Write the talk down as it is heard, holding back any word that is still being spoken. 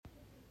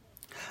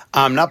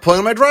I'm not pulling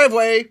in my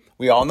driveway.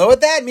 We all know what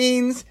that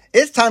means.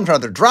 It's time for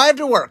another Drive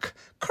to Work,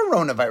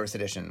 Coronavirus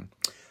Edition.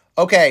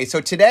 Okay,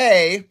 so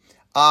today,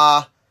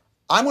 I'm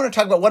going to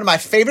talk about one of my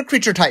favorite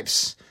creature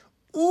types,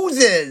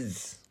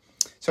 oozes.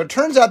 So it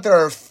turns out there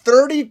are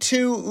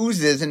 32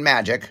 oozes in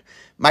Magic.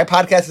 My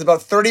podcast is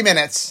about 30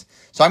 minutes,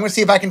 so I'm going to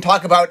see if I can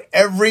talk about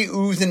every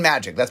ooze in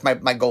Magic. That's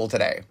my goal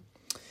today.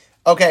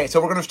 Okay, so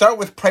we're going to start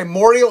with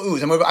Primordial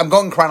Ooze. I'm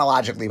going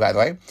chronologically, by the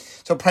way.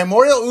 So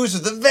Primordial Ooze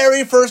is the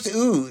very first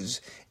ooze.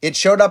 It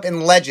showed up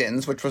in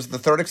Legends, which was the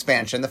third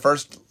expansion, the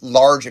first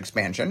large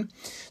expansion.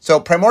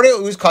 So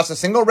Primordial Ooze costs a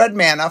single red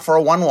mana for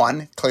a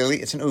 1/1. Clearly,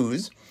 it's an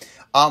ooze.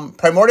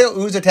 Primordial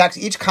Ooze attacks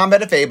each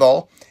combat if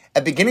able.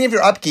 At the beginning of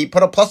your upkeep,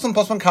 put a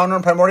 +1/+1 counter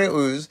on Primordial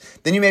Ooze.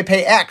 Then you may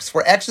pay X,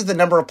 where X is the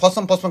number of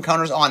 +1/+1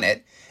 counters on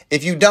it.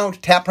 If you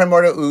don't, tap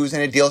Primordial Ooze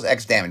and it deals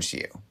X damage to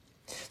you.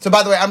 So,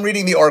 by the way, I'm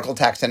reading the Oracle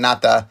text and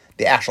not the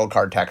actual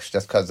card text,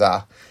 just because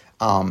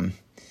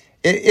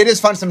it is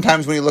fun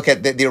sometimes when you look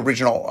at the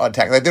original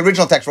text. Like the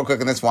original text, real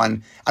quick in this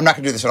one, I'm not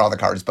going to do this on all the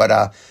cards,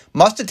 but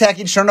must attack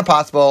each turn if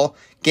possible,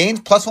 gains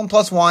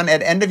 +1/+1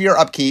 at end of your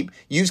upkeep,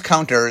 use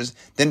counters,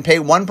 then pay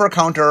 1 per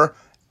counter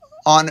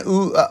on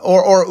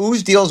or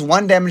ooze deals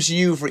 1 damage to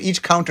you for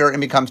each counter and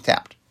becomes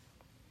tapped.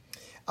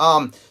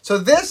 So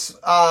this...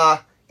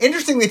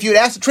 Interestingly, if you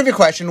had asked a trivia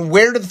question,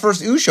 where did the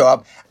first ooze show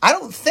up? I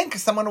don't think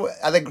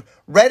I think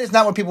red is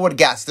not what people would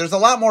guess. There's a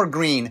lot more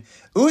green.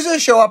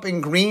 Oozes show up in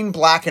green,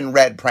 black, and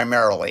red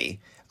primarily.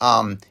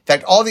 In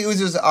fact, all the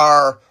oozes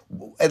are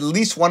at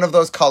least one of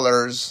those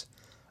colors,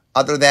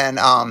 other than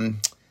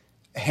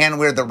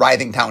Hanweir, the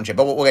Writhing Township.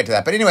 But we'll get to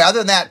that. But anyway, other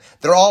than that,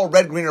 they're all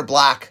red, green, or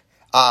black.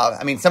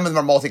 Some of them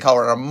are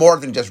multicolored, or more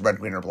than just red,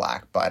 green, or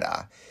black.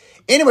 But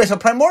anyway, so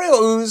Primordial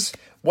Ooze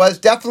was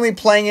definitely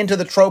playing into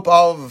the trope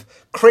of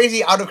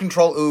crazy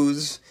out-of-control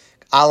ooze,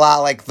 a la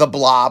like the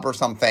Blob or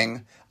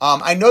something.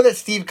 I know that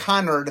Steve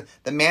Conrad,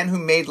 the man who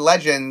made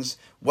Legends,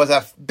 was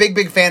a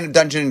big fan of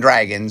Dungeons &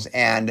 Dragons,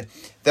 and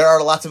there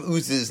are lots of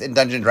oozes in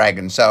Dungeons &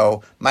 Dragons.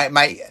 So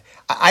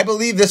I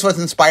believe this was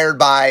inspired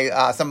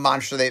by some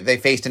monster they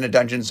faced in a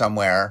dungeon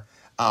somewhere.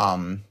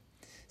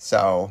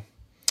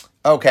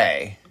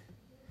 Okay.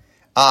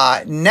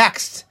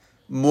 Next,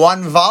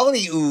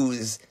 Moanvali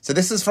Ooze. So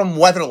this is from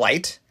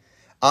Weatherlight.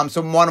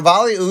 So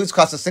Moanvali Ooze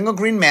costs a single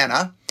green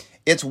mana.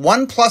 It's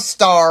 1+*,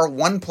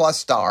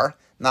 1+*.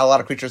 Not a lot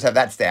of creatures have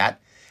that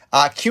stat.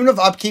 Cumulative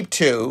upkeep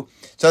 2.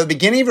 So at the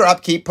beginning of your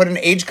upkeep, put an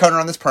age counter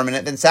on this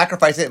permanent, then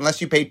sacrifice it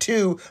unless you pay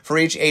 2 for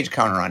each age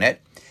counter on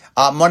it.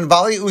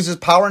 Moanvali Ooze's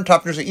power and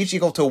toughness are each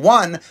equal to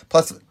 1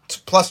 plus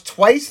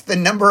twice the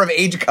number of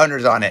age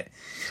counters on it.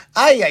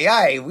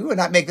 We would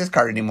not make this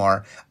card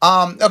anymore.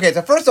 Okay,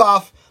 so first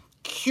off,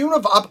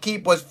 cumulative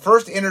upkeep was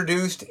first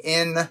introduced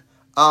in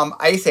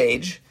Ice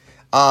Age.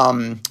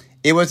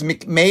 It was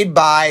made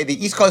by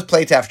the East Coast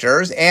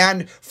Playtesters,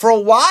 and for a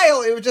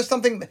while, it was just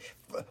something...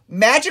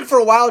 Magic for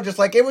a while, just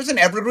like it was an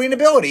evergreen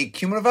ability,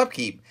 cumulative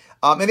upkeep.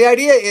 And the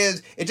idea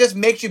is, it just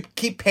makes you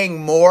keep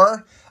paying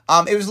more.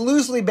 It was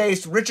loosely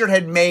based. Richard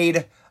had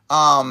made...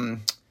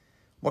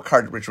 what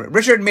card did Richard...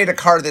 Richard made a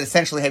card that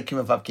essentially had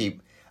cumulative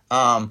upkeep.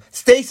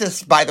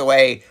 Stasis, by the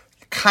way,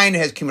 kind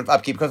of has cumulative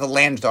upkeep because the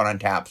lands don't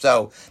untap.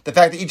 So the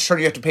fact that each turn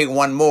you have to pay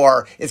 1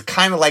 more is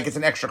kind of like it's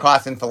an extra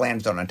cost if the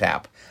lands don't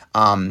untap.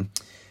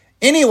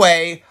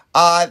 Anyway,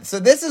 so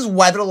this is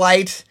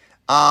Weatherlight.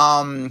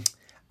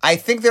 I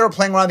think they were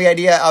playing around the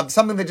idea of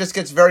something that just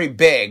gets very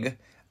big.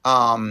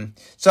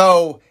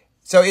 So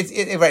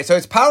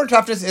its power and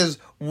toughness is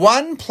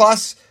 1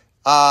 plus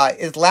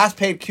is last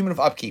paid cumulative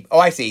upkeep. Oh,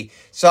 I see.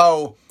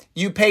 So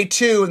you pay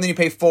 2 and then you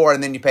pay 4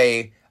 and then you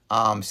pay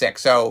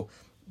 6. So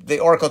the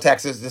Oracle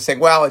text is just saying,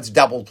 well, it's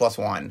double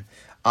 +1.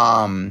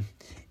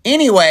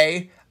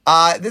 Anyway,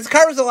 this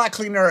card was a lot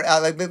cleaner.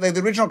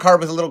 The original card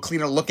was a little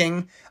cleaner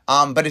looking,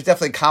 but it's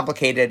definitely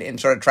complicated in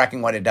sort of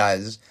tracking what it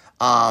does.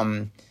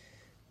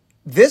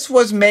 This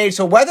was made,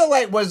 so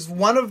Weatherlight was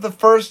one of the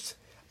first,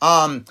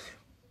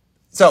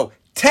 so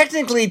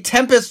technically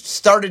Tempest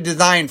started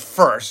design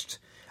first,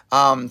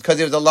 because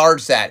it was a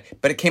large set,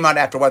 but it came out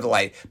after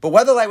Weatherlight. But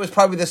Weatherlight was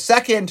probably the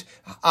second,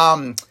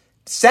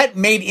 set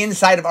made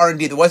inside of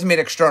R&D that wasn't made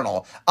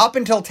external. Up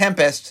until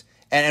Tempest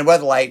and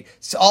Weatherlight,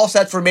 all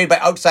sets were made by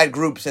outside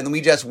groups, and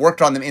we just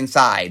worked on them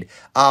inside.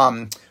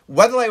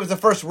 Weatherlight was the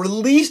first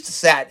released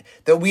set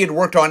that we had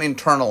worked on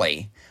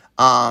internally.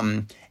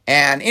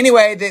 And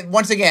anyway,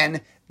 once again,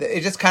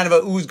 it's just kind of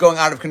a ooze going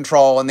out of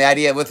control, and the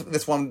idea with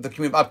this one, the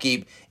cumulative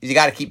upkeep, is you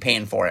got to keep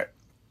paying for it.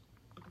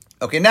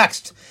 Okay,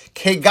 next,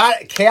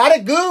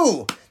 Chaotic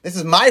Goo. This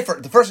is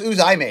the first ooze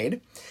I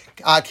made.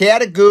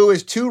 Chaotic Goo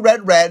is 2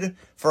 red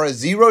for a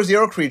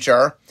 0/0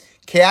 creature.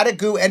 Chaotic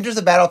Goo enters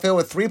the battlefield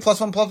with 3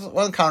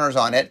 +1/+1 counters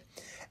on it.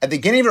 At the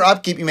beginning of your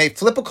upkeep, you may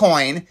flip a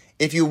coin.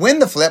 If you win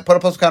the flip, put a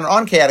 +1 counter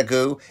on Chaotic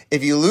Goo.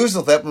 If you lose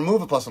the flip,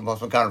 remove a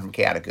 +1/+1 counter from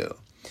Chaotic Goo.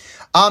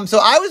 So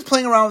I was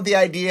playing around with the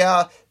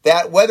idea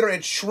that whether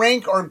it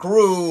shrank or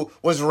grew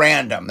was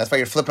random. That's why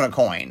you're flipping a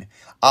coin.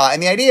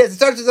 And the idea is it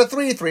starts as a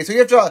 3/3, so you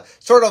have to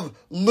sort of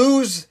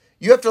lose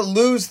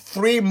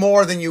 3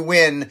 more than you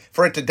win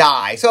for it to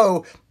die.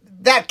 So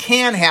that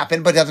can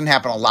happen, but doesn't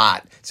happen a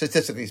lot,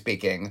 statistically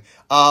speaking.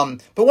 But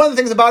one of the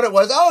things about it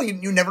was,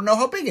 you never know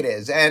how big it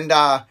is. And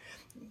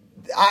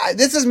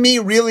this is me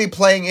really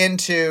playing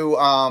into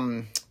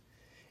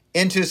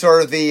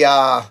sort of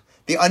the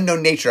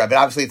unknown nature of it.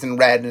 Obviously, it's in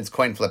red and it's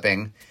coin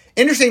flipping.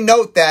 Interesting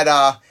note that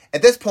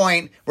at this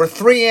point, we're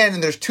 3 in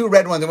and there's 2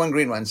 red ones and 1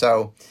 green one.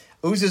 So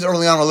oozes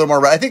early on are a little more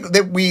red. I think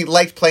that we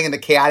liked playing in the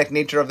chaotic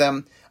nature of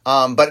them.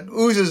 But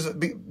oozes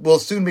will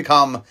soon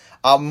become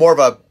more of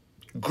a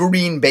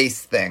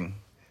green-based thing.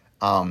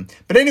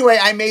 But anyway,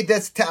 I made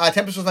this.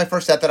 Tempest was my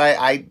first set that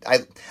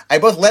I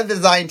both led the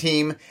design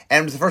team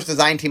and it was the first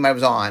design team I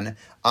was on.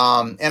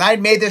 And I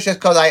made this just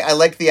because I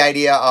liked the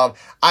idea of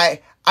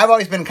I've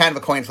always been kind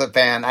of a coin flip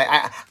fan.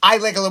 I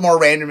like a little more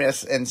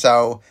randomness, and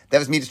so that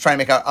was me just trying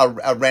to make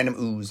a random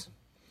ooze.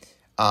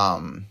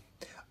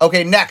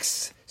 Okay,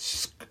 next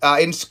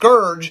in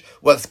Scourge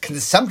was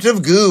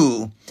Consumptive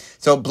Goo.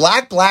 So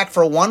black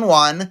for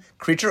 1/1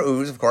 creature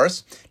ooze, of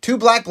course. 2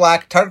 black.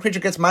 Target creature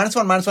gets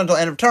 -1/-1 until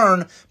end of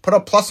turn. Put a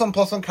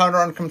 +1/+1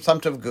 counter on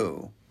Consumptive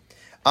Goo.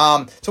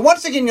 So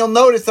once again, you'll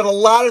notice that a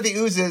lot of the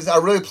oozes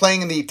are really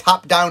playing in the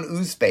top-down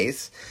ooze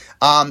space.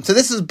 So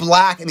this is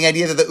black, and the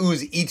idea that the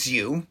ooze eats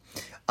you.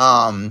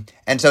 And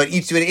so it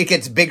eats you, it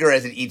gets bigger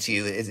as it eats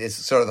you, is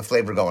sort of the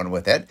flavor going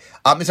with it.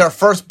 It's our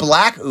first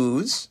black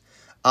ooze.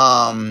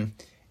 And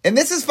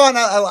this is fun.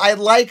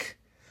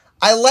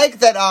 I like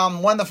that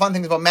one of the fun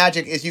things about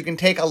Magic is you can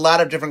take a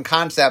lot of different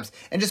concepts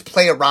and just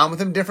play around with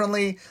them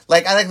differently.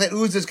 Like, I like that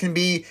oozes can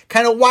be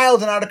kind of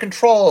wild and out of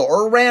control,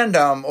 or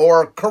random,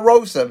 or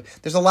corrosive.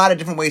 There's a lot of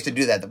different ways to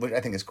do that, which I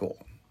think is cool.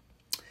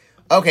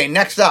 Okay,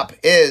 next up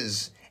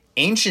is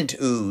Ancient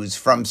Ooze,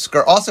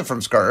 also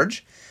from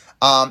Scourge.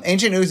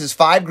 Ancient Ooze is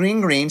 5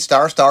 green,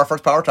 star,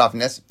 first power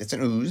toughness. It's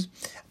an ooze.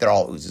 They're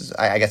all oozes.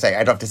 I guess I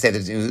don't have to say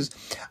there's ooze.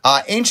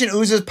 Ancient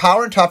Oozes'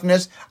 power and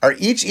toughness are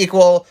each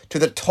equal to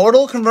the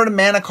total converted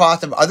mana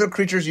cost of other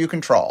creatures you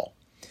control.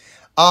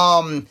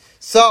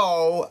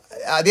 So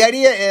the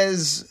idea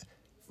is,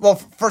 well,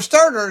 for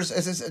starters,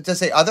 to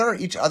say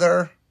each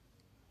other.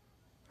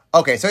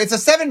 Okay, so it's a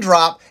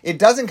 7-drop. It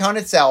doesn't count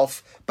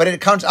itself, but it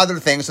counts other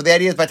things. So the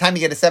idea is by the time you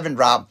get a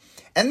 7-drop,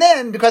 and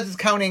then, because it's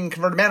counting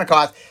converted mana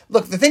cost,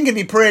 look, the thing can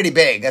be pretty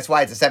big. That's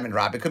why it's a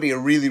 7-drop. It could be a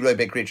really, really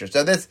big creature.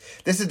 So this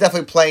is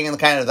definitely playing in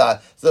kind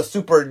of the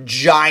super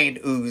giant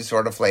ooze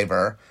sort of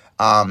flavor.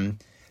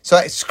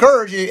 So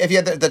Scourge, if you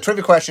had the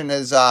trivia question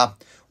is,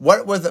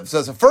 what was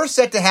the first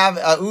set to have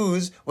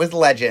ooze was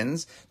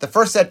Legends. The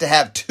first set to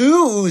have 2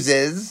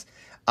 oozes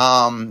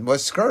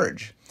was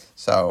Scourge.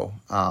 So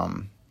I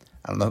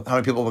don't know how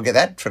many people will get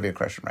that trivia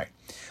question right.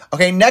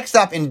 Okay, next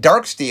up in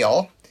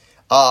Darksteel,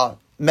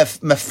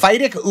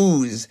 Mephitic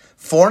Ooze,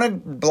 4 and a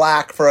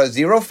black for a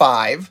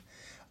 0/5.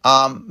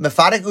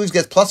 Mephitic Ooze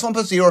gets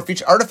 +1/+0 for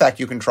each artifact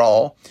you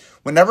control.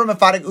 Whenever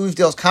Mephitic Ooze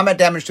deals combat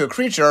damage to a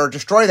creature,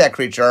 destroy that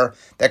creature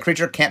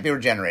can't be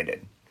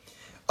regenerated.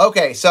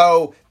 Okay,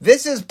 so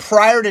this is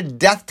prior to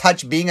Death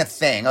Touch being a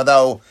thing,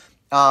 although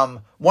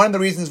one of the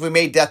reasons we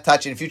made Death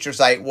Touch in Future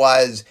Sight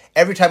was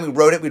every time we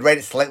wrote it, we'd write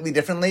it slightly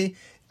differently.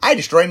 I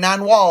destroy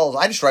non-walls.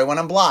 I destroy when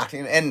I'm blocked,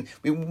 and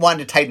we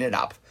wanted to tighten it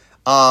up.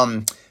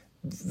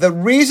 The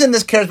reason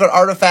this cares about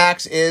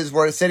artifacts is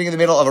we're sitting in the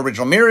middle of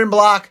original Mirrodin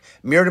block.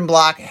 Mirrodin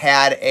block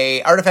had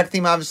a artifact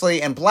theme,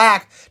 obviously, and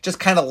black just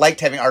kind of liked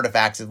having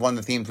artifacts. It's one of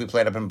the themes we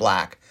played up in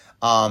black.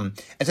 And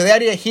so the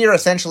idea here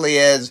essentially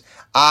is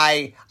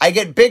I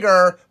get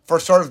bigger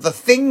for sort of the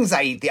things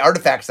I eat, the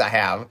artifacts I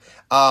have.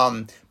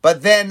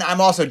 But then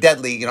I'm also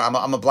deadly. You know,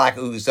 I'm a black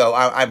ooze, so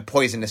I'm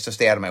poisonous to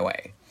stay out of my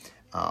way.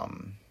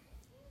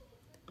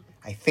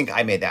 I think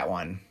I made that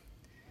one.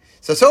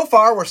 So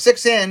far, we're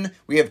 6 in.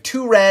 We have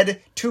 2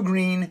 red, 2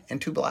 green,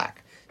 and 2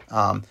 black.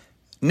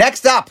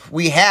 Next up,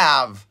 we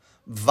have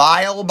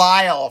Vile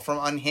Bile from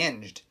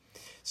Unhinged.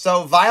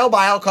 So Vile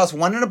Bile costs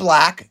 1 and a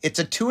black. It's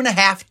a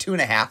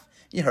 2.5.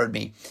 You heard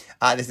me.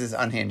 This is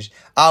Unhinged.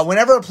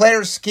 Whenever a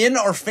player's skin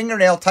or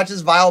fingernail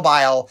touches Vile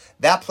Bile,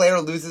 that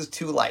player loses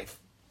 2 life.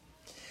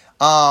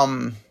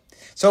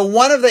 So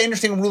one of the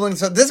interesting rulings,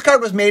 so this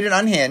card was made in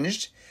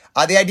Unhinged.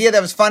 The idea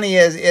that was funny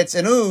is it's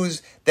an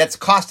ooze that's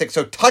caustic,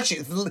 so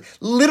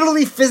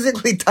literally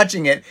physically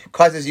touching it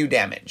causes you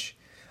damage.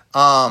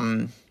 I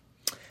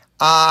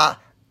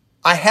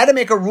had to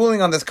make a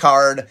ruling on this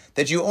card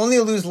that you only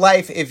lose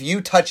life if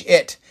you touch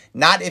it,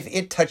 not if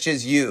it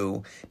touches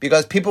you,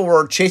 because people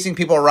were chasing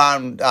people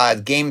around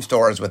game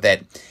stores with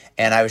it,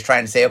 and I was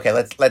trying to say, okay,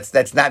 let's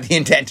that's not the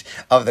intent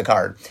of the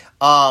card.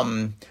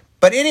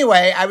 But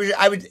anyway,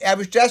 I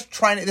was just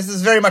trying to. This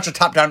is very much a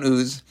top-down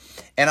ooze,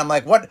 and I'm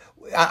like, what?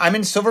 I'm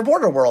in Silver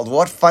Border World.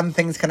 What fun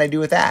things can I do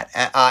with that?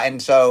 And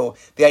so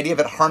the idea of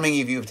it harming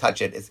you if you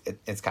touch it,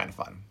 it's kind of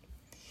fun.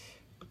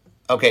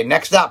 Okay,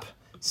 next up,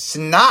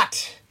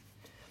 Snot.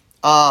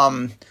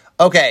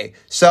 Okay,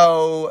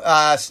 so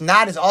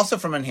Snot is also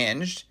from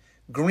Unhinged.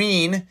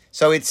 Green,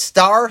 so it's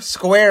star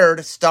squared.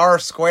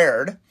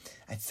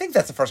 I think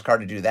that's the first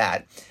card to do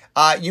that.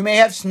 You may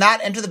have Snot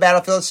enter the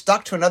battlefield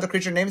stuck to another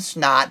creature named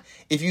Snot.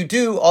 If you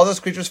do, all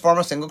those creatures form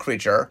a single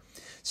creature.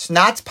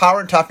 Snot's power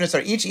and toughness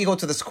are each equal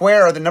to the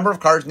square of the number of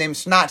cards named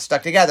Snot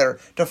stuck together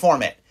to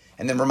form it.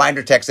 And then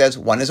reminder text says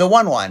 1 is a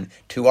 1-1,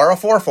 2 are a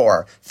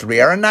 4-4,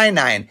 3 are a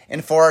 9-9,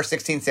 and 4 are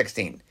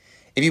 16-16.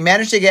 If you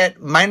manage to get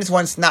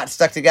 -1 Snot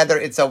stuck together,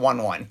 it's a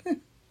 1-1.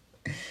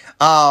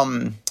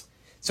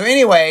 So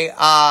anyway,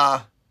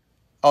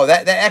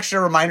 that extra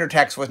reminder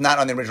text was not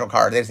on the original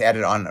card. They just added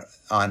it on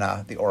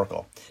the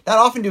Oracle. Not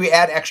often do we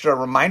add extra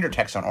reminder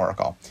text on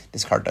Oracle.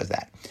 This card does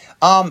that.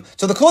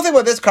 So the cool thing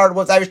about this card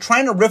was I was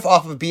trying to riff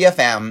off of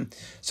BFM.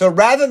 So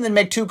rather than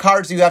make 2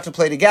 cards that you have to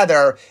play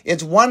together,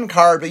 it's 1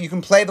 card, but you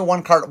can play the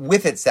 1 card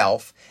with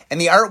itself. And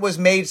the art was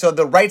made so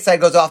the right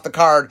side goes off the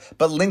card,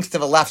 but links to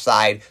the left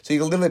side. So you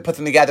can literally put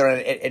them together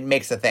and it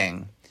makes a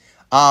thing.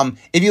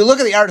 If you look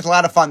at the art, it's a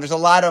lot of fun. There's a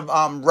lot of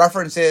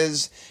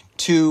references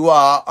to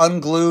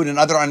Unglued and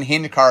other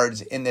unhinged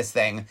cards in this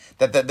thing.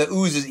 That the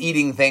ooze is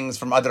eating things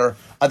from other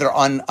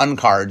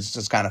uncards. So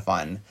it's kind of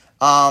fun.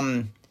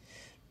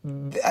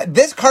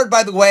 This card,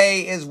 by the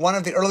way, is one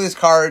of the earliest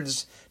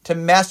cards to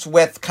mess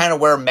with kind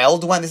of where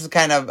meld went. This is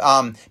kind of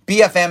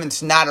BFM and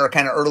Snot are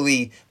kind of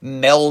early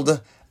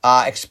meld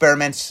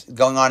experiments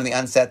going on in the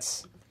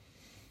unsets.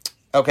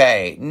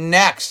 Okay,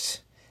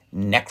 next,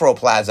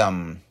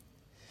 Necroplasm.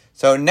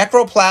 So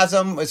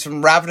Necroplasm is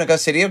from Ravnica,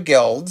 City of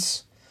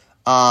Guilds.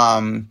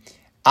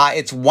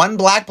 It's 1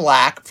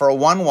 black for a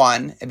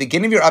 1-1. At the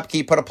beginning of your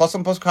upkeep, put a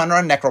 +1/+1 counter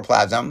on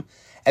Necroplasm.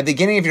 At the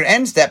beginning of your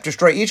end step,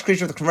 destroy each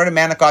creature with a converted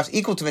mana cost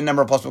equal to the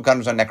number of +1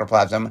 counters on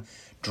Necroplasm.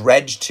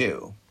 Dredge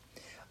 2.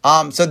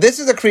 So this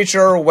is a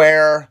creature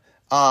where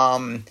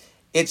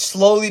it's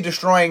slowly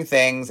destroying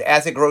things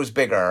as it grows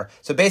bigger.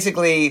 So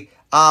basically,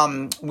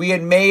 we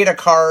had made a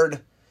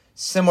card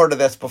similar to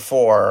this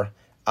before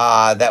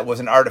that was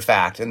an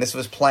artifact, and this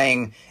was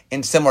playing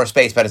in similar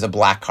space, but as a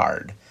black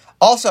card.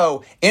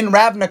 Also, in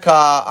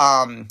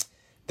Ravnica,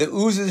 the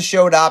oozes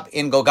showed up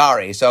in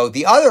Golgari. So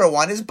the other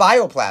one is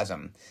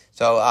Bioplasm.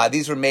 So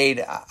these were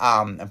made,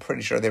 I'm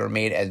pretty sure they were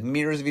made as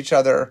mirrors of each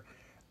other,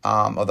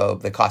 although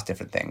they cost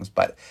different things.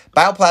 But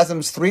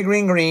Bioplasm's 3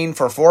 green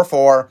for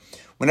 4-4.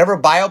 Whenever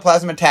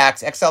Bioplasm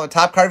attacks, exile the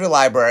top card of your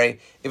library.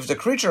 If it's a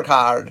creature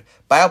card,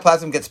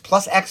 Bioplasm gets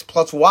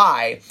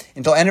 +X+Y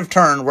until end of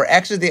turn, where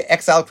X is the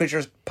exiled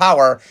creature's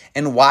power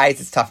and Y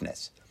is its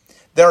toughness.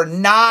 There are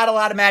not a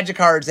lot of Magic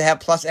cards that have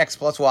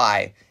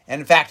 +X+Y.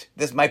 And in fact,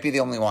 this might be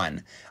the only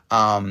one.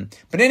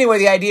 But anyway,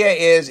 the idea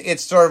is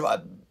it's sort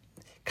of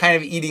kind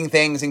of eating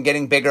things and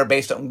getting bigger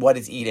based on what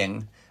it's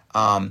eating.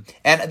 And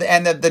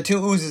the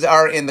 2 oozes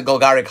are in the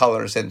Golgari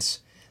color, since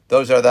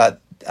those are the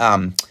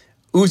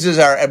oozes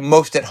are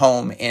most at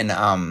home in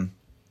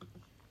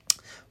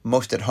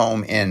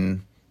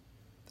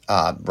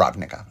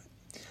Ravnica.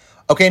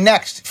 Okay,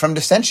 next from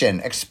Dissension,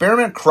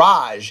 Experiment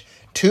Kraj.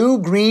 2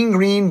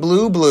 green,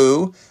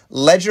 blue.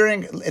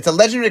 It's a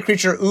legendary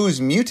creature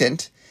ooze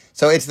mutant.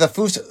 So it's the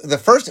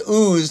first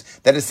ooze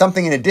that is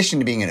something in addition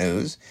to being an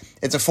ooze.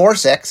 It's a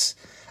 4/6.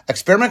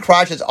 Experiment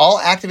Kraj has all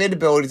activated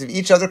abilities of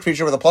each other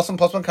creature with a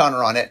 +1/+1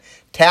 counter on it.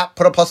 Tap,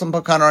 put a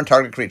 +1/+1 counter on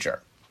target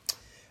creature.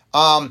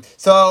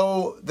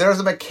 So there's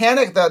a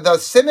mechanic, the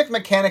Simic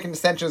mechanic in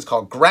Dissension is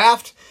called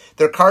Graft.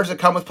 There are cards that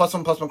come with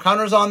 +1/+1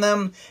 counters on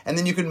them, and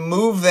then you can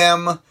move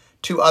them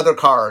to other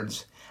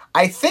cards.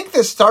 I think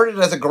this started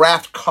as a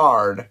Graft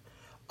card,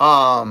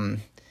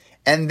 and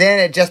then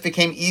it just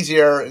became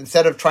easier.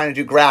 Instead of trying to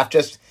do Graft,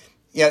 just,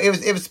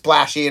 it was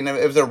splashy, and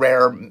it was a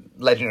rare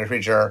legendary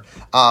creature.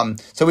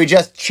 So we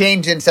just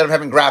changed it, instead of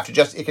having Graft,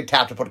 it could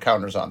tap to put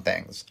counters on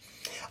things.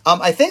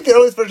 I think the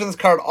earliest version of this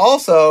card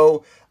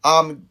also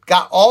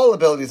got all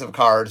abilities of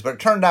cards, but it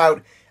turned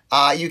out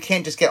you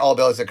can't just get all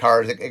abilities of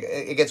cards.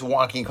 It gets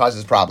wonky and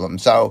causes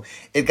problems. So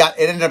it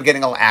ended up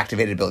getting all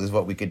activated abilities,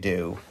 what we could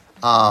do.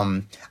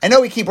 I know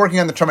we keep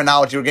working on the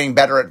terminology. We're getting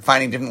better at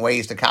finding different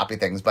ways to copy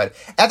things. But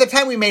at the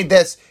time we made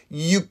this,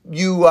 it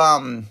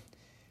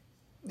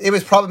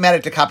was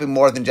problematic to copy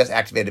more than just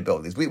activated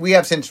abilities. We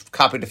have since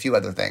copied a few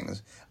other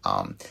things.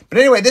 But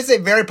anyway, this is a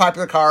very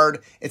popular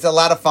card. It's a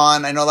lot of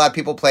fun. I know a lot of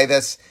people play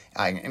this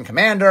in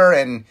Commander,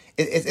 and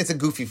it's a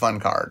goofy, fun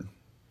card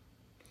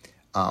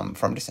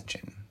from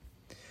Dissension.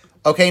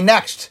 Okay,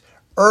 next,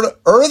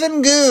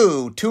 Earthen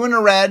Goo, 2 in a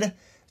red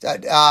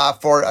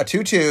for a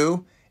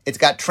 2/2. It's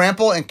got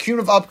Trample and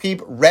Cumulative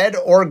Upkeep, red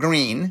or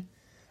green.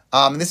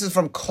 This is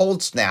from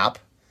Cold Snap.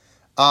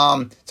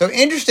 So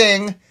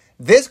interesting,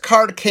 this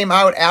card came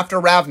out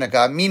after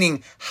Ravnica,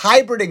 meaning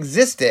hybrid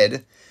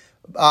existed,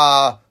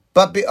 real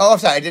quickly.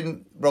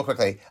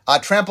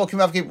 Trample,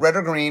 Cumulative Upkeep, red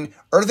or green.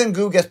 Earthen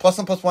Goo gets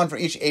 +1/+1 for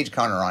each age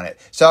counter on it.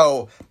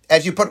 So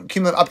as you put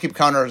Cumulative Upkeep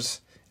counters,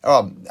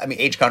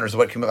 age counters is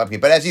what Cumulative Upkeep,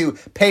 but as you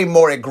pay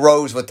more, it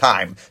grows with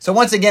time. So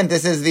once again,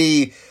 this is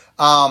the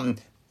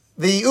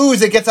ooze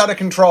that gets out of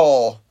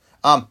control.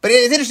 But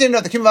it's interesting to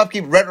note the Cumulative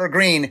Upkeep, red or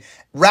green,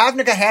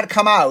 Ravnica had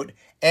come out,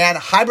 and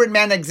hybrid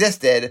mana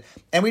existed,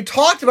 and we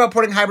talked about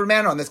putting hybrid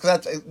mana on this,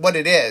 because that's what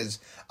it is.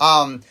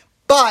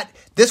 But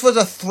this was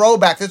a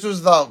throwback. This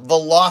was the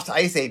Lost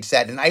Ice Age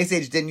set, and Ice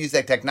Age didn't use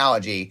that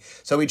technology.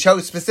 So we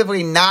chose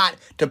specifically not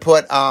to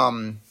put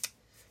hybrid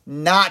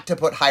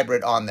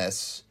on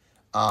this.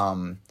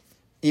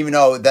 even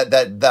though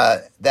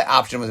that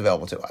option was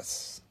available to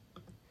us.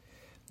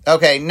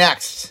 Okay,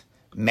 next,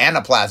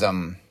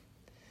 Manaplasm.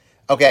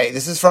 Okay,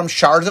 this is from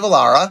Shards of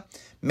Alara.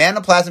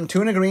 Manaplasm,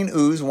 2 and a green,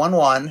 ooze,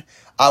 1/1.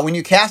 When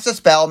you cast a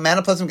spell,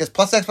 Manaplasm gets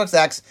plus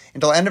X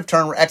until end of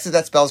turn, where X is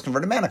that spell's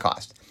converted mana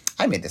cost.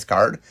 I made this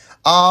card.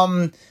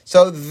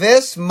 So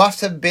this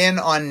must have been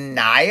on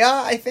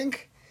Naya, I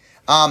think.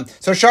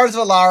 So Shards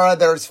of Alara,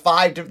 there's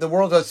 5. The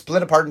world is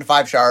split apart into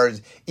 5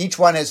 shards. Each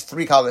one has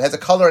 3 colors. It has a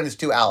color and its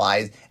 2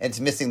 allies, and it's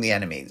missing the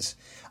enemies.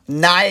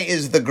 Naya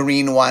is the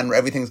green one, where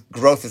everything's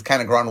growth is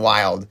kind of grown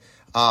wild.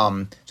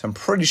 So I'm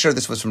pretty sure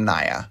this was from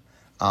Naya.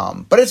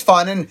 But it's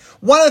fun, and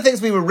one of the things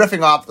we were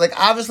riffing off, like,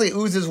 obviously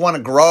oozes want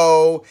to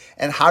grow,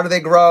 and how do they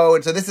grow?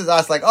 And so this is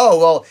us like, oh,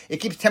 well, it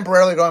keeps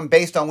temporarily growing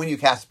based on when you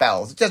cast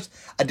spells. It's just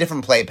a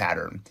different play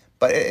pattern,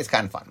 but it's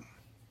kind of fun.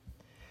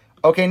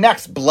 Okay,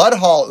 next,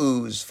 Bloodhall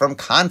Ooze from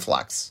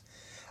Conflux.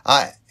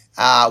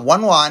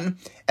 1/1.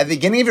 At the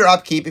beginning of your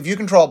upkeep, if you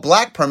control a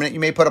black permanent, you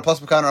may put a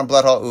 +1 counter on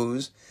Bloodhall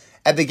Ooze.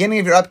 At the beginning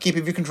of your upkeep,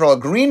 if you control a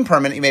green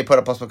permanent, you may put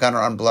a +1 counter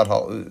on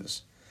Bloodhall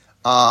Ooze.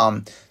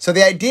 So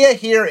the idea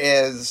here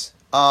is...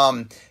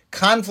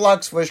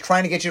 Conflux was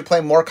trying to get you to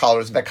play more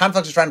colors. In fact,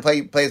 Conflux is trying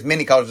to play as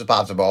many colors as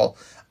possible.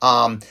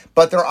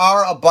 But there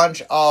are a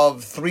bunch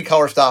of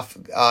 3-color stuff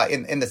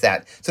in the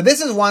set. So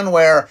this is one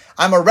where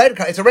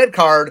it's a red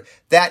card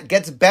that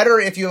gets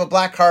better if you have a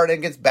black card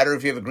and gets better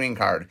if you have a green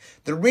card.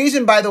 The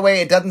reason, by the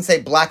way, it doesn't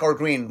say black or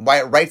green, why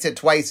it writes it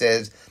twice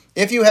is,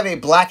 if you have a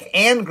black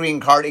and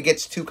green card, it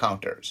gets 2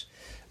 counters.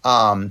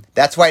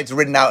 That's why it's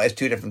written out as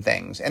 2 different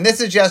things. And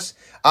this is just,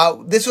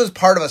 this was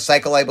part of a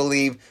cycle, I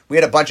believe. We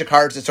had a bunch of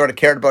cards that sort of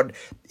cared about,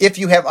 if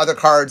you have other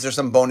cards, there's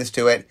some bonus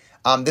to it.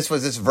 This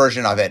was this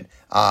version of it.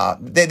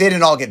 They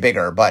didn't all get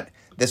bigger, but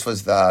this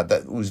was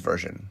the ooze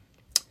version.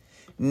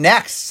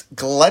 Next,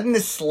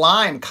 Gluttonous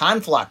Slime,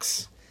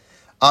 Conflux.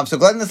 So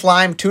Gluttonous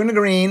Slime, 2 and a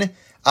green,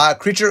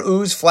 creature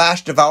ooze,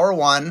 flash, devour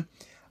 1.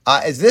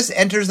 As this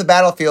enters the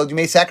battlefield, you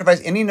may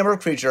sacrifice any number of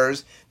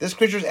creatures. This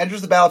creature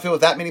enters the battlefield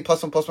with that many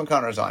 +1/+1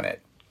 counters on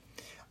it.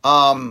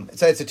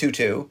 So it's a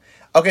 2/2.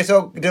 Okay,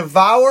 so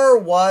Devour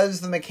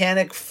was the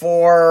mechanic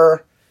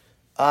for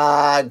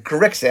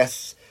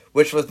Grixis,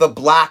 which was the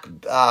black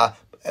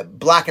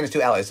and its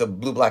 2 allies, so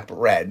blue, black,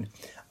 red.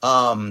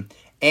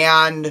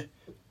 And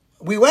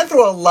we went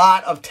through a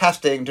lot of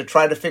testing to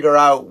try to figure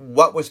out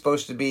what was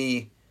supposed to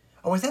be...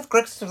 Oh, was that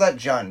Grixis or was that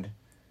Jund?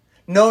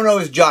 No, it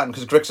was Jund,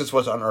 because Grixis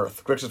was on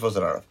Earth. So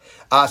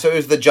it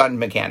was the Jund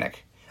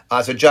mechanic.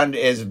 So Jund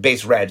is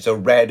base red, so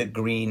red,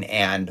 green,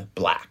 and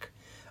black.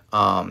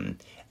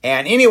 And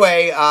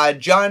anyway,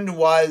 Jund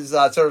was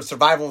sort of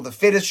survival of the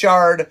fittest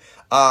shard.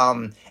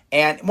 And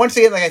once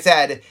again, like I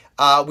said,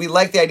 we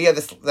like the idea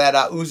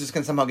that oozes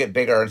can somehow get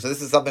bigger. And so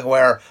this is something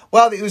where,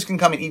 well, the ooze can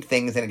come and eat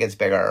things and it gets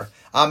bigger.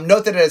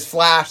 Note that it has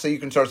flash, so you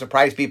can sort of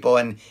surprise people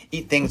and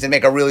eat things and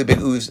make a really big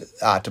ooze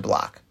to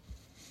block.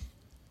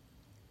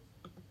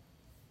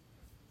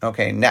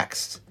 Okay,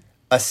 next.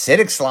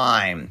 Acidic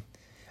Slime.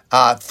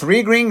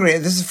 3 green.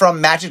 This is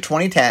from Magic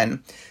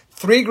 2010.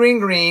 3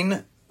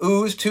 green,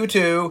 ooze,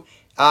 2/2.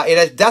 It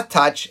has Death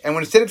Touch, and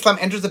when Acidic Slime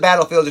enters the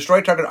battlefield, destroy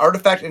target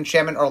artifact,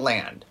 enchantment, or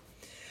land.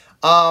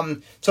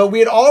 So we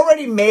had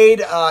already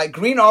made...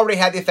 green already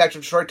had the effect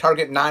of destroy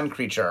target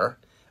non-creature.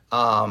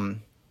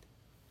 Sometimes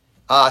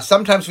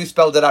we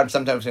spelled it out, and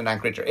sometimes a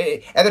non-creature.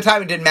 At the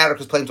time, it didn't matter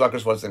because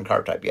Planeswalkers wasn't in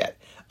card type yet.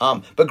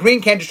 But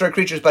green can't destroy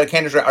creatures, but it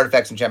can destroy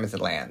artifacts, enchantments,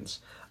 and lands.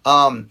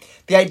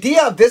 The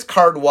idea of this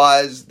card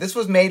was, this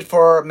was made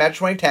for Magic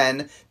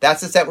 2010.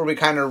 That's the set where we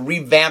kind of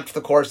revamped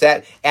the core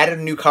set, added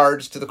new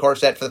cards to the core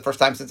set for the first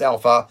time since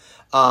Alpha.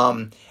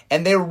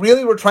 And they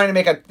really were trying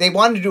to they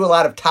wanted to do a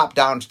lot of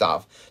top-down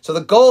stuff. So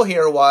the goal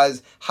here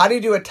was, how do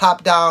you do a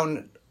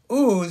top-down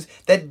ooze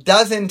that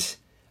doesn't,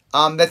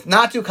 that's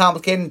not too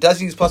complicated and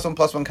doesn't use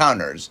 +1/+1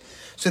 counters?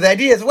 So the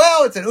idea is,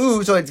 well, it's an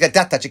ooze, so it's got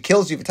Death Touch. It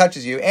kills you if it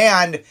touches you,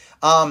 and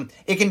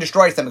it can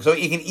destroy something, so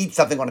it can eat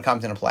something when it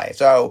comes into play.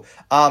 So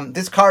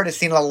this card has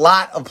seen a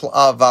lot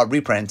of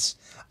reprints.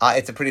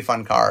 It's a pretty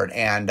fun card,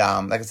 and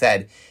like I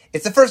said,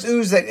 it's the first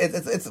ooze that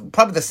it's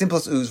probably the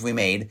simplest ooze we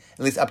made, at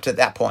least up to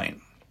that point.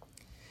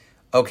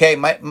 Okay,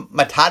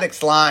 Mitotic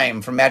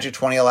Slime from Magic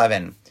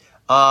 2011.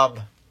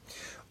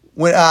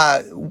 When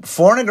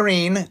 4 and a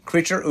green,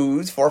 creature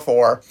ooze,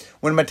 4/4.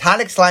 When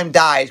Mitotic Slime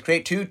dies,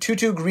 create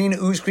 2/2 green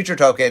ooze creature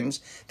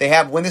tokens.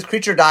 When this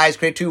creature dies,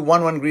 create 2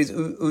 1/1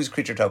 green ooze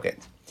creature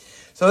tokens.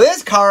 So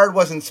this card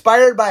was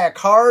inspired by a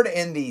card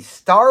in the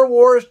Star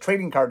Wars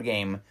trading card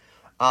game.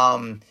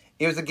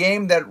 It was a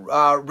game that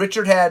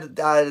Richard had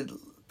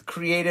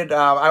created.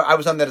 I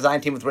was on the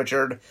design team with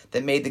Richard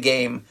that made the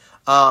game.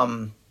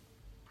 And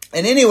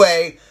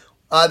anyway,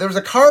 there was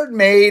a card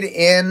made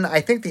in,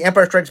 I think, The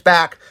Empire Strikes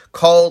Back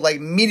called,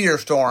 Meteor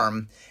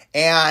Storm.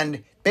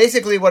 And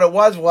basically what it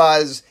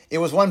was it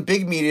was one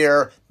big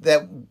meteor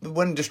that,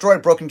 when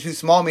destroyed, broke into 2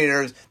 small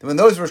meteors. Then when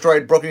those were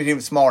destroyed, broke into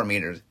even smaller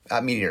meteors.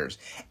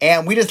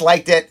 And we just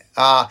liked it.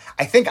 I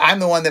think I'm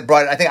the one that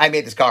brought it. I think I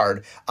made this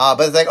card. But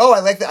it's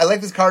I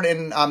like this card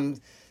in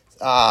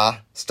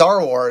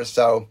Star Wars.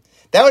 So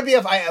That would be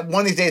if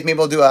one of these days maybe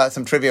we'll do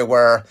some trivia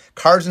where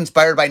cards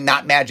inspired by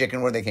not magic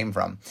and where they came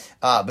from.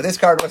 But this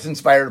card was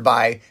inspired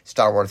by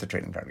Star Wars, the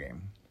trading card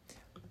game.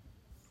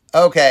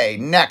 Okay,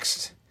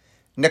 next.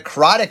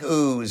 Necrotic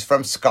Ooze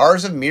from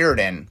Scars of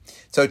Mirrodin.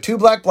 So 2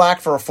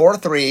 black for a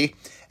 4/3.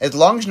 As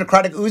long as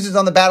Necrotic Ooze is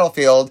on the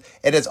battlefield,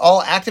 it has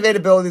all activated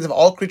abilities of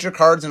all creature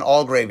cards in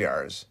all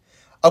graveyards.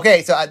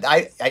 Okay, so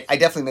I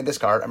definitely made this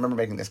card. I remember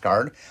making this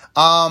card.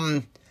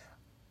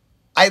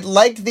 I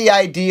liked the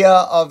idea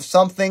of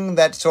something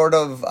that sort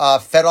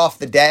of fed off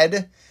the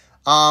dead.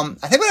 I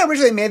think when I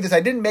originally made this, I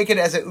didn't make it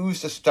as an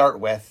ooze to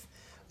start with.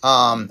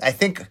 I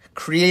think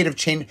creative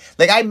change.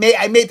 Like I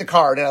made the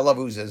card, and I love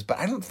oozes, but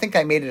I don't think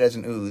I made it as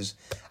an ooze.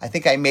 I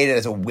think I made it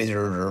as a wizard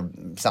or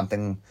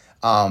something.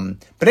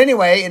 But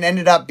anyway, it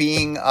ended up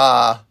being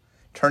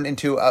turned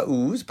into a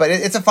ooze. But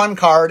it's a fun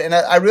card, and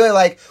I really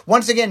like.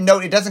 Once again,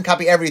 note it doesn't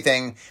copy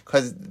everything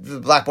because the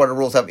Black Border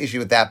rules have issue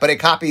with that, but it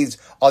copies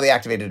all the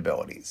activated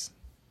abilities.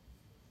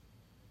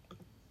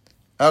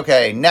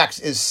 Okay, next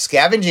is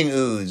Scavenging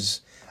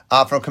Ooze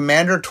from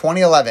Commander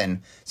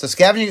 2011. So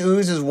Scavenging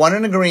Ooze is 1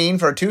 and a green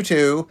for a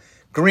 2/2.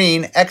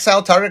 Green,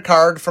 exile target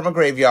card from a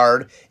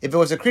graveyard. If it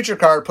was a creature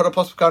card, put a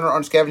 +1 counter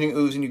on Scavenging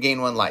Ooze and you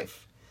gain 1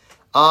 life.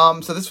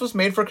 So this was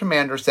made for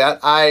Commander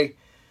set. My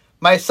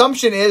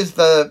assumption is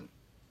there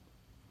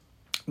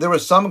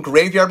was some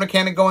graveyard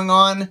mechanic going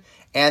on,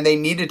 and they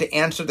needed to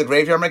answer the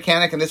graveyard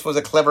mechanic, and this was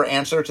a clever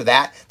answer to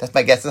that. That's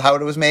my guess of how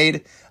it was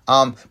made.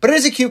 But it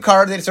is a cute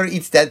card that sort of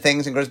eats dead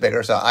things and grows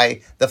bigger, so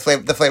the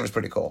flavor's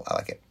pretty cool. I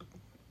like it.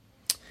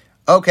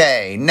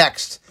 Okay,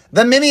 next.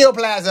 The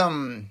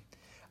Mimeoplasm.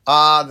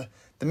 The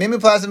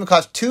Mimeoplasm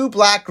costs 2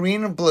 black,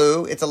 green, and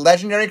blue. It's a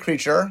legendary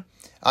creature.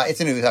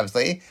 It's an ooze,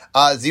 obviously.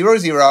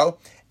 0/0.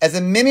 As the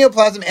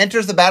Mimeoplasm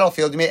enters the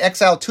battlefield, you may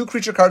exile 2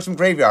 creature cards from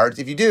graveyards.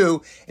 If you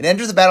do, it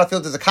enters the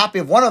battlefield as a copy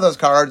of one of those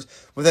cards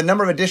with a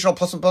number of additional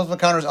 +1/+1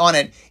 counters on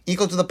it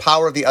equal to the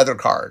power of the other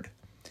card.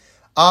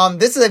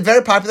 This is a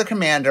very popular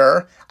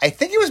commander. I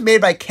think it was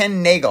made by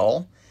Ken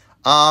Nagel.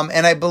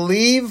 And I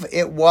believe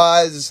it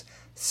was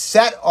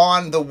set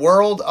on the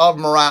world of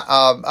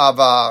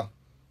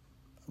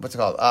what's it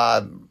called?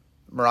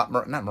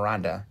 Not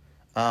Miranda.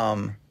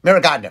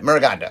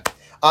 Miraganda.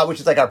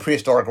 Which is like our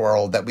prehistoric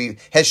world that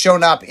has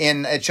shown up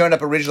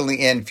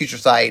originally in Future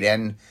Sight,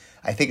 and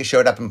I think it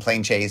showed up in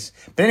Plane Chase.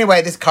 But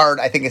anyway, this card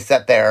I think is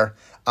set there.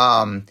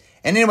 And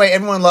anyway,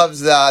 everyone loves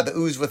the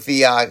ooze with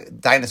the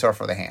dinosaur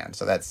for the hand,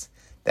 so that's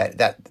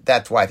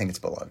why I think it's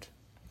beloved.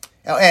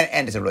 Oh,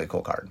 and it's a really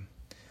cool card.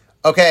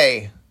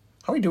 Okay,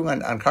 how are we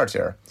doing on cards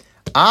here?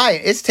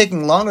 It's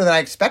taking longer than I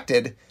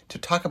expected to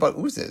talk about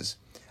oozes.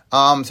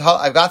 So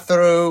I've got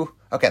through.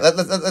 Okay,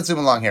 let's zoom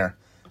along here.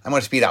 I'm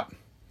going to speed up.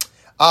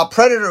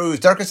 Predator Ooze,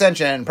 Dark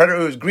Ascension. Predator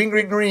Ooze,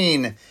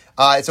 green.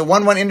 It's a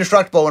 1/1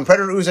 indestructible. When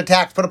Predator Ooze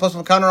attacks, put a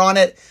 +1 counter on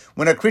it.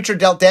 When a creature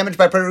dealt damage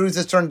by Predator Ooze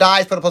this turn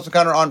dies, put a +1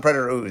 counter on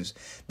Predator Ooze.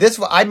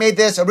 I made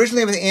this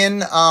originally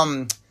within.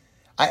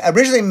 I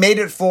originally made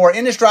it for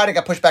Innistrad. It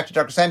got pushed back to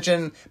Dark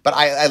Ascension, but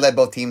I led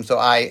both teams, so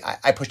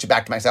I pushed it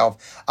back to myself.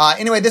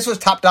 Anyway, this was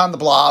top down the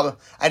Blob.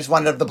 I just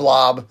wanted the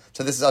Blob,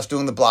 so this is us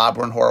doing the Blob.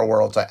 We're in Horror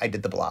World, so I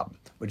did the Blob,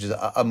 which is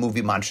a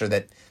movie monster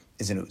that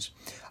is an ooze.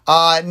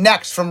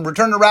 Next, from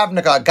Return to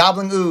Ravnica,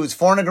 Gobbling Ooze,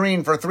 4 and a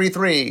green for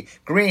 3/3.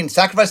 Green,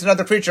 sacrifice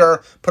another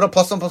creature, put a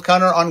 +1/+1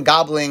 counter on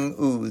Gobbling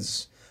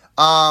Ooze.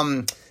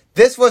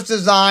 This was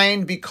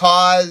designed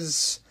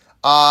because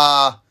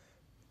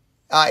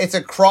it's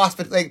a cross,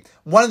 but like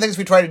one of the things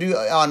we try to do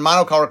on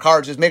monocolor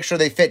cards is make sure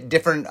they fit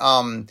different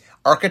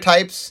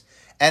archetypes.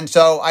 And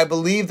so I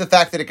believe the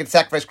fact that it can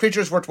sacrifice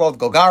creatures worked well with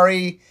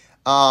Golgari.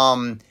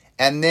 And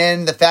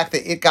then the fact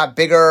that it got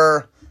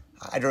bigger,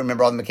 I don't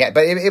remember all the mechanics,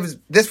 but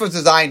this was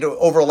designed to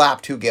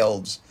overlap 2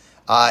 guilds.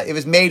 It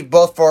was made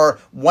both for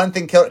one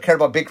thing cared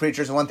about big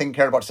creatures and one thing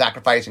cared about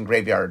sacrifice and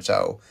graveyard.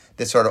 So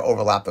this sort of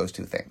overlapped those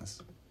 2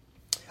 things.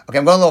 Okay,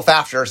 I'm going a little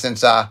faster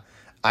since I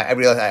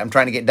realize I'm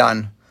trying to get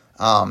done.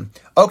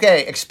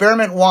 Okay,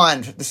 Experiment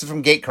 1. This is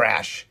from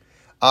Gatecrash.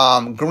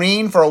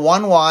 Green for a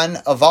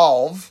 1/1,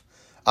 Evolve.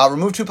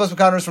 Remove 2 +1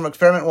 counters from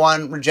Experiment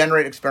 1,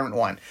 regenerate Experiment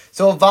 1.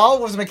 So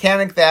Evolve was a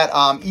mechanic that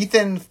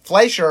Ethan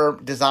Fleischer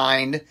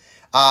designed.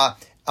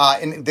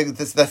 In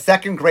the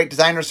second Great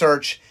Designer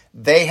Search,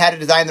 they had to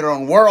design their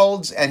own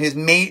worlds, and his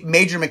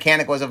major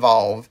mechanic was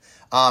Evolve.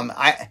 During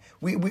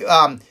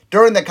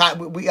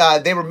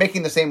they were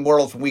making the same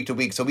world from week to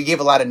week, so we gave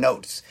a lot of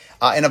notes.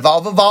 And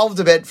Evolve evolved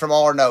a bit from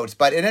all our notes,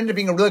 but it ended up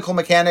being a really cool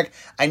mechanic.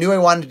 I knew I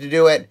wanted to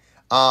do it,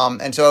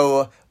 and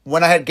so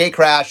when I had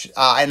Gatecrash,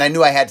 and I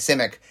knew I had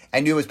Simic, I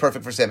knew it was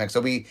perfect for Simic.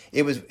 So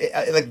it was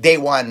like day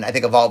 1, I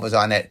think Evolve was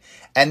on it.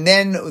 And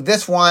then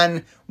this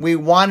one, we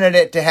wanted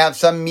it to have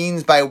some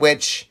means by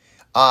which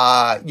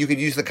you could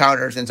use the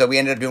counters, and so we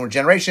ended up doing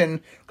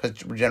Regeneration,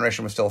 because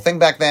Regeneration was still a thing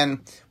back then.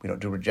 We don't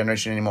do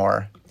Regeneration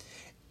anymore.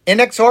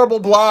 Inexorable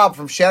Blob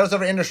from Shadows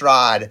over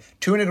Innistrad,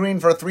 2 and a green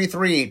for a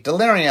 3/3.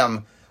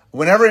 Delirium.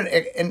 Whenever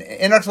an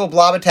inexorable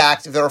Blob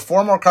attacks, if there are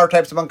 4 more card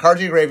types among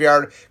cards in your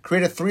graveyard,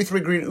 create a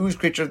 3/3 green ooze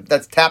creature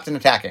that's tapped and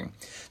attacking.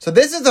 So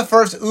this is the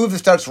first ooze that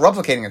starts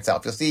replicating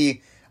itself. You'll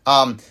see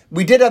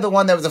We did have the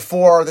one that was a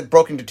 4 that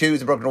broke into 2s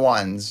and broke into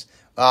 1s.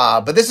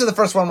 But this is the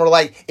first one where,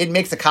 like, it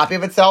makes a copy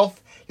of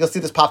itself. You'll see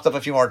this pops up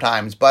a few more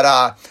times.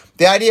 But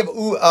the idea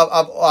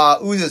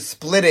of oozes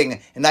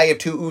splitting, and now you have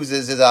 2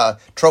 oozes, is a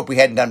trope we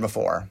hadn't done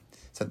before.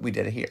 So we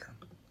did it here.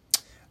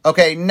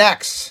 Okay,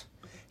 next.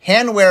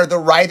 Handwear, the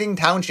Writhing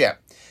Township.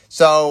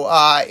 So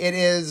it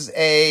is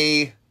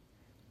a...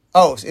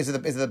 Oh, is it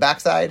the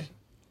backside?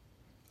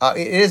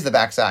 It is the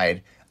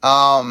backside.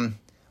 Oh,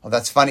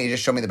 that's funny. You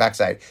just showed me the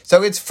backside.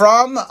 So it's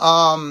from...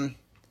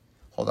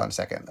 hold on a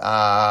second.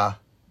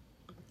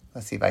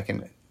 Let's see if I can...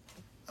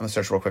 I'm going to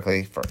search real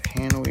quickly for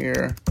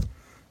handwear.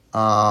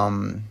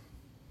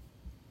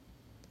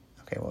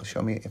 Okay, well,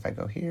 show me if I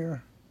go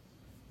here.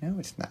 No,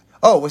 it's not.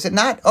 Oh, was it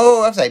not?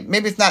 Oh, I'm sorry.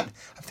 Maybe it's not.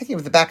 I'm thinking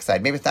of the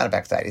backside. Maybe it's not a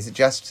backside. Is it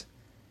just...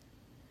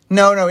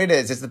 No, it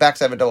is. It's the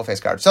backside of a double face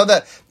card. So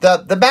the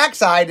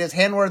backside is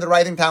Handwear, the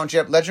Writhing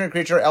Township, legendary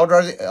creature,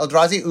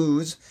 Eldrazi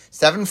Ooze,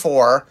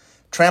 7/4,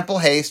 trample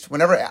haste.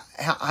 Whenever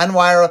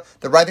Handwear,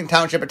 the Writhing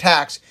Township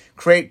attacks,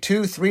 create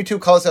 2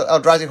 3/2 colors of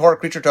Eldrazi horror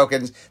creature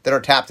tokens that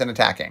are tapped and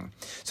attacking.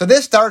 So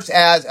this starts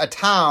as a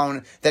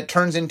town that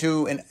turns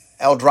into an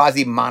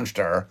Eldrazi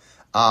monster.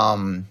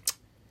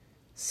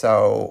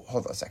 So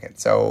hold on a second.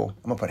 So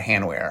I'm gonna put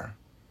Handwear.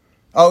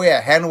 Oh yeah,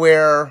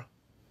 Handwear.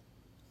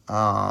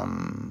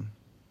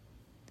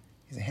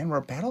 Is it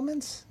Handwear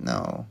Battlements?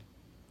 No.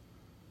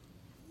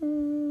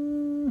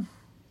 I'm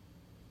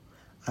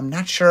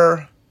not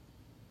sure.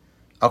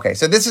 Okay,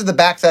 so this is the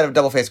backside of a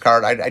double face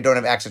card. I don't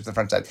have access to the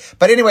front side.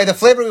 But anyway, the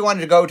flavor we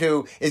wanted to go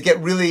to is get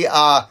really...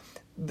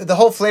 the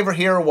whole flavor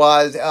here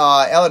was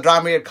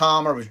Eladramri had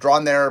come, or was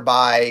drawn there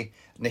by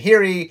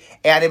Nahiri,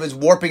 and it was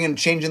warping and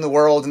changing the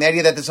world. And the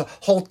idea that this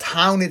whole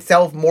town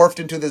itself morphed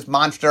into this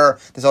monster,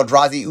 this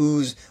Eldrazi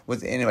ooze,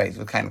 was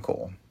kind of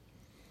cool.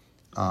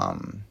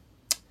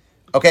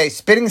 Okay,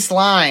 Spitting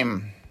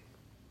Slime.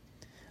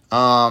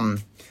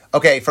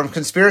 Okay, from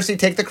Conspiracy,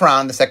 Take the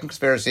Crown, the second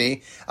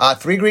Conspiracy.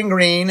 3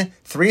 green,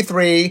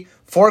 3/3,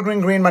 4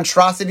 green,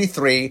 Monstrosity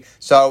 3.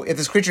 So if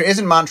this creature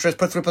isn't monstrous,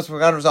 put 3+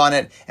 counters on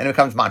it, and it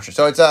becomes monstrous.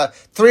 So it's a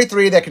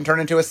 3/3 that can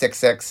turn into a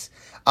 6/6.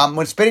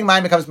 When Spitting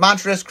Mine becomes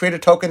monstrous, create a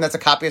token that's a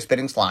copy of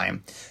Spitting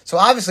Slime. So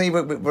obviously,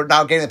 we're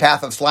now getting the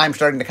path of slime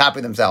starting to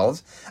copy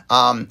themselves.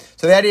 So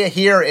the idea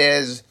here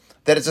is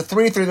that it's a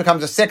 3/3 that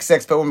becomes a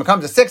 6/6, but when it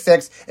becomes a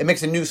 6/6, it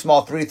makes a new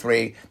small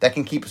 3/3 that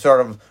can keep sort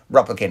of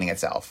replicating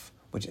itself,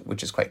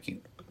 which is quite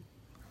cute.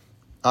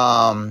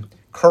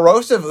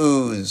 Corrosive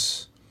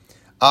Ooze.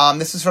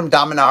 This is from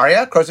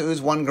Dominaria. Corrosive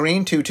Ooze, 1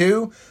 green,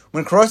 2/2.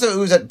 When Corrosive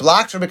Ooze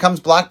blocks or becomes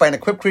blocked by an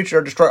equipped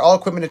creature, destroy all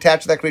equipment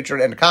attached to that creature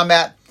at end of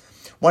combat.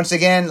 Once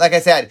again, like I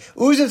said,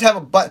 oozes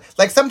have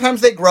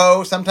sometimes they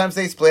grow, sometimes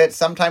they split,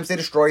 sometimes they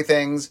destroy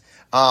things.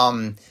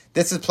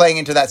 This is playing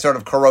into that sort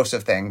of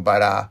corrosive thing,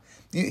 but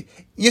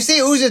you see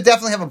oozes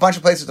definitely have a bunch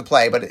of places to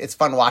play, but it's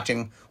fun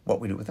watching what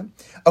we do with them.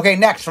 Okay,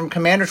 next, from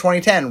Commander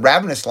 2010,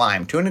 Ravenous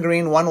Slime, 2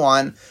 green,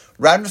 1/1.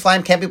 Ravenous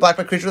Slime can't be blocked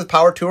by creatures with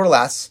power 2 or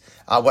less,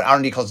 what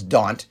R&D calls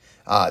Daunt.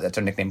 That's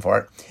our nickname for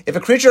it. If a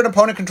creature an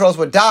opponent controls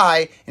would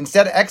die,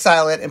 instead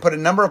exile it and put a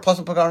number of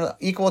 +1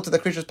 equal to the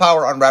creature's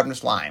power on Ravenous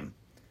Slime.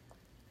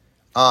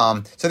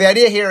 So the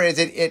idea here is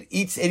it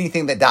eats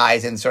anything that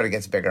dies and sort of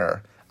gets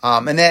bigger.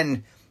 And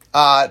then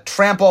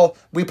Trample,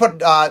 we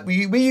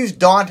use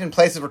Daunt in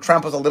places where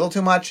Trample's a little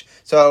too much.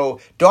 So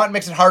Daunt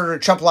makes it harder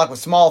to chump block with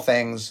small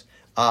things,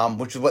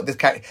 which is what this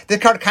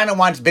card kind of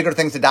wants bigger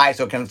things to die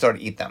so it can sort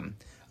of eat them.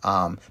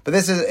 But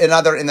this is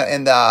another in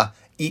the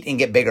eat and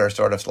get bigger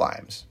sort of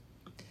slimes.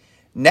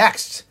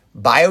 Next,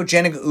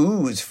 Biogenic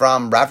Ooze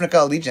from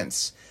Ravnica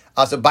Allegiance.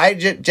 So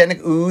Biogenic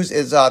Ooze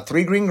is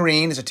 3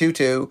 green, is a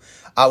 2/2.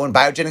 When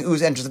Biogenic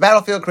Ooze enters the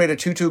battlefield, create a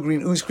 2/2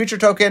 green ooze creature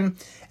token.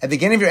 At the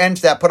beginning of your end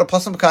step, put a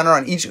 +1 counter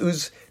on each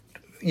ooze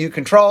you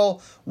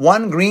control.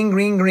 1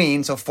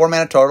 green, so 4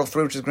 mana total,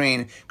 3 which is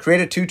green.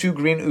 Create a 2/2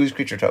 green ooze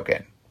creature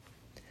token.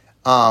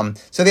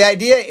 So the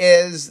idea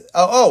is,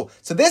 so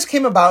this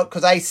came about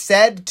because I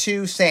said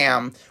to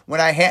Sam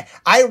when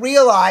I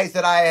realized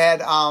that I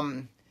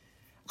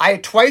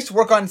had twice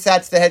worked on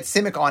sets that had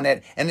Simic on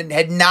it and it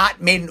had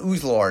not made an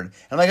Ooze Lord. And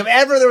I'm like, if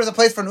ever there was a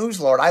place for an Ooze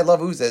Lord, I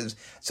love oozes.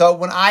 So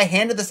when I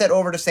handed the set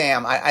over to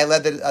Sam, I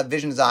led the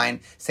vision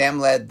design.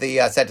 Sam led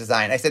the set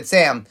design. I said,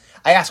 Sam,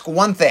 I ask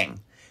one thing.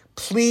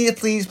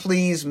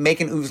 Please make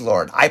an Ooze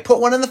Lord. I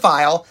put one in the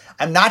file.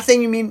 I'm not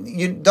saying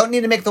you don't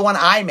need to make the one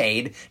I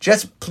made.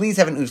 Just please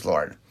have an Ooze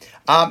Lord.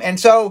 And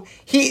so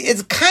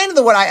it's kind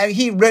of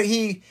he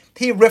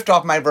riffed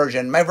off my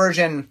version. My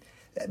version...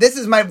 This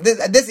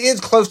is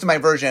close to my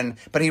version,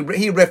 but he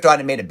riffed on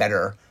it and made it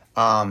better.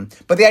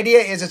 But the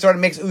idea is it sort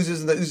of makes oozes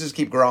and the oozes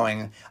keep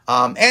growing.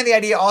 And the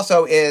idea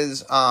also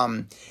is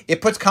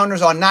it puts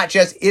counters on not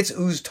just its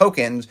ooze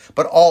tokens,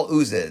 but all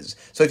oozes.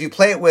 So if you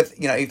play it with,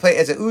 you play it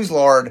as an Ooze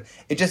Lord,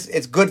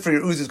 it's good for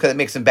your oozes because it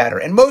makes them better.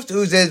 And most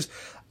oozes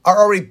are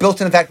already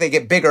built in the fact they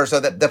get bigger so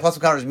that the plus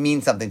counters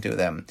mean something to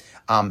them.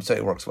 So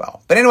it works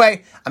well. But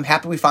anyway, I'm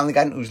happy we finally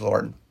got an Ooze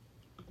Lord.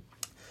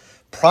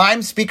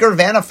 Prime Speaker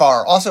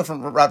Vanifar, also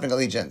from Ravnica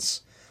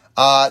Allegiance.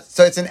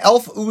 So it's an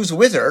elf ooze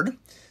wizard.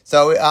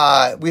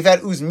 So we've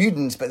had Ooze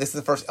Mutants, but this is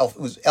the first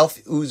Elf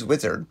Ooze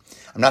Wizard.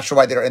 I'm not sure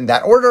why they're in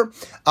that order.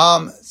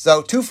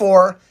 So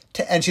 2/4,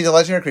 and she's a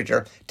legendary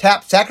creature.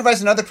 Tap,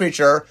 sacrifice another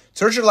creature.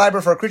 Search your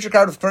library for a creature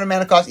card with converted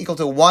mana cost equal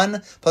to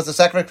 1 plus the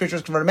sacrifice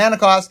creature's converted mana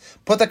cost.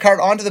 Put the card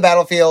onto the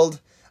battlefield.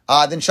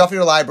 Then shuffle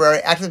your library.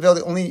 Activate the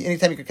ability only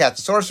anytime you can cast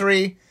a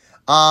sorcery.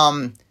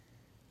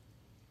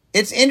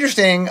 It's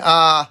interesting.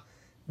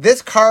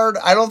 This card,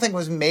 I don't think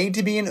was made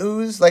to be an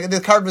ooze. Like,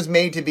 this card was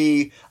made to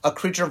be a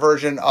creature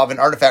version of an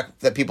artifact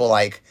that people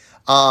like.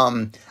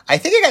 I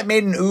think it got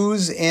made an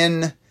ooze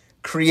in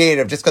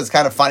creative, just because it's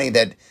kind of funny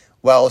that,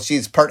 well,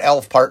 she's part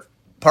elf, part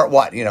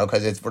what,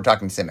 because we're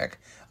talking Simic.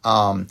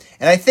 And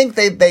I think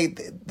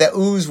the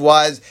ooze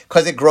was,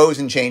 because it grows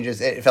and changes,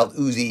 it felt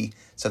oozy,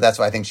 so that's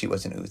why I think she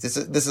was an ooze. This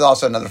is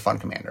also another fun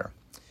commander.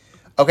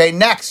 Okay,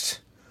 next,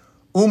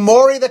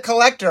 Umori the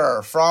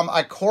Collector from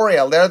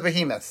Ikoria, Lair of the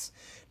Behemoths.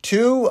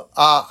 2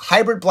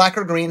 hybrid black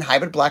or green,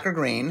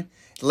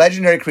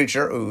 legendary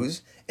creature,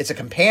 ooze. It's a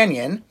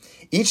companion.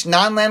 Each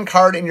non-land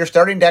card in your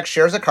starting deck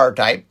shares a card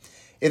type.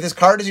 If this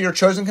card is your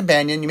chosen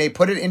companion, you may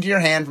put it into your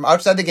hand from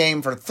outside the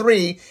game for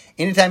 3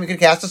 anytime you can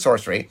cast a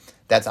sorcery.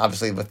 That's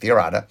obviously with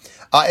Theorata.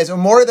 As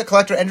Umori the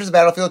Collector enters the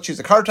battlefield,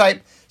 choose a card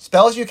type.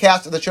 Spells you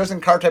cast of the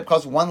chosen card type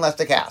cost 1 less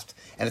to cast,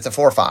 and it's a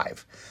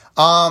 4/5.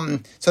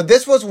 So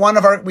this was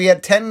we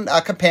had 10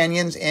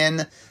 companions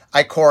in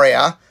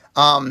Ikoria.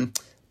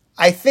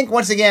 I think,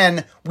 once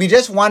again, we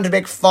just wanted to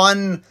make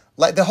fun.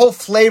 Like, the whole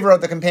flavor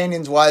of the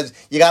companions was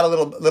you got a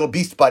little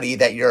beast buddy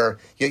that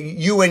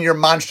you and your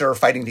monster are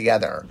fighting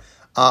together.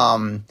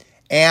 And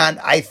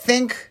I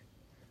think,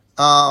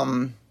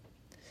 so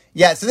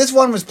this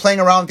one was playing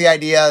around with the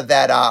idea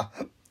that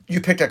you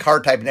picked a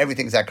card type and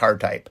everything's that card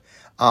type.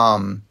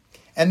 And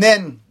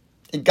then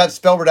it got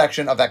spell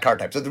reduction of that card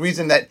type. So the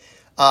reason that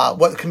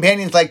what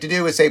companions like to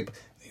do is say,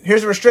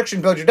 here's a restriction,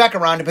 build your deck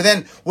around it, but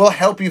then we'll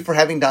help you for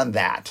having done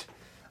that.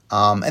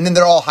 And then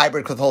they're all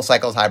hybrid because the whole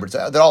cycle is hybrid.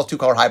 So they're all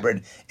 2-color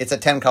hybrid. It's a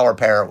 10-color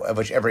pair of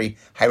which every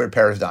hybrid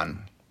pair is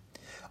done.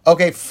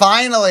 Okay,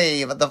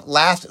 finally, the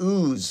last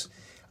ooze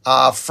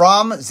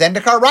from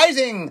Zendikar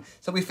Rising.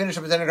 So we finished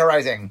up with Zendikar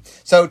Rising.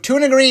 So 2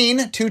 and a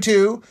green,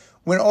 2/2.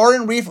 When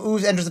Oran Reef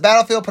Ooze enters the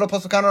battlefield, put a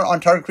 +1 counter on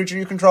target creature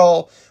you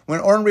control. When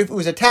Oran Reef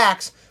Ooze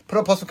attacks, put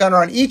a +1 counter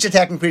on each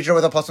attacking creature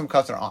with a +1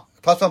 counter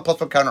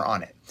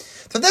on it.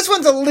 So this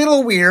one's a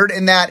little weird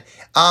in that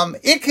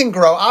it can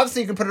grow.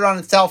 Obviously, you can put it on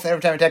itself, and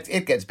every time it attacks,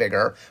 it gets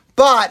bigger.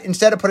 But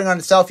instead of putting it on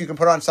itself, you can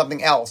put it on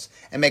something else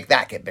and make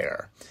that get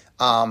bigger.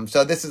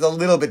 So this is a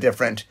little bit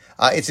different.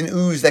 It's an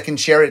ooze that can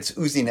share its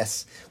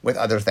ooziness with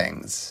other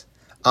things.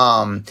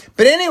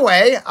 But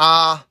anyway,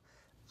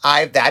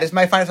 that is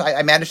my final.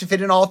 I managed to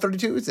fit in all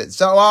 32 oozes.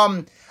 So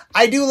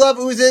I do love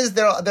oozes.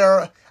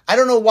 They're I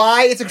don't know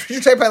why it's a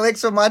creature type I like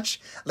so much.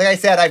 Like I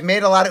said, I've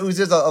made a lot of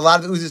oozes. A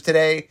lot of oozes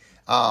today.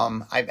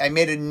 I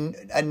made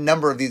a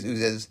number of these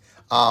oozes.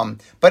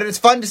 But it's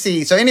fun to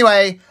see. So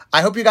anyway,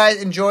 I hope you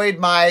guys enjoyed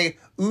my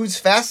ooze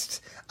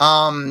fest.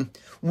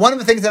 One of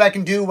the things that I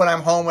can do when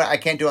I'm home, I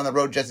can't do on the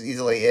road just as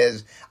easily,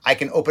 is I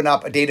can open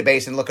up a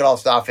database and look at all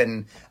stuff,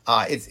 and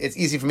it's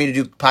easy for me to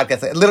do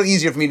podcasts, a little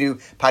easier for me to do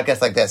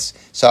podcasts like this.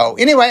 So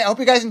anyway, I hope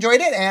you guys enjoyed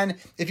it, and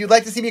if you'd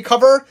like to see me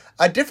cover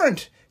a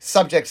different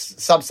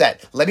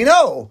subset, let me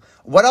know.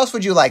 What else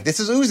would you like? This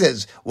is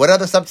oozes. What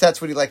other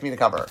subsets would you like me to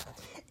cover?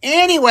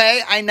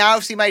 Anyway, I now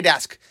see my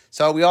desk.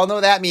 So we all know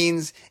what that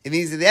means. It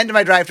means the end of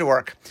my drive to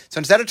work. So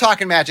instead of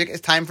talking magic,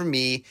 it's time for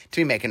me to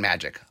be making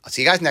magic. I'll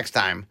see you guys next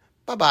time.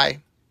 Bye-bye.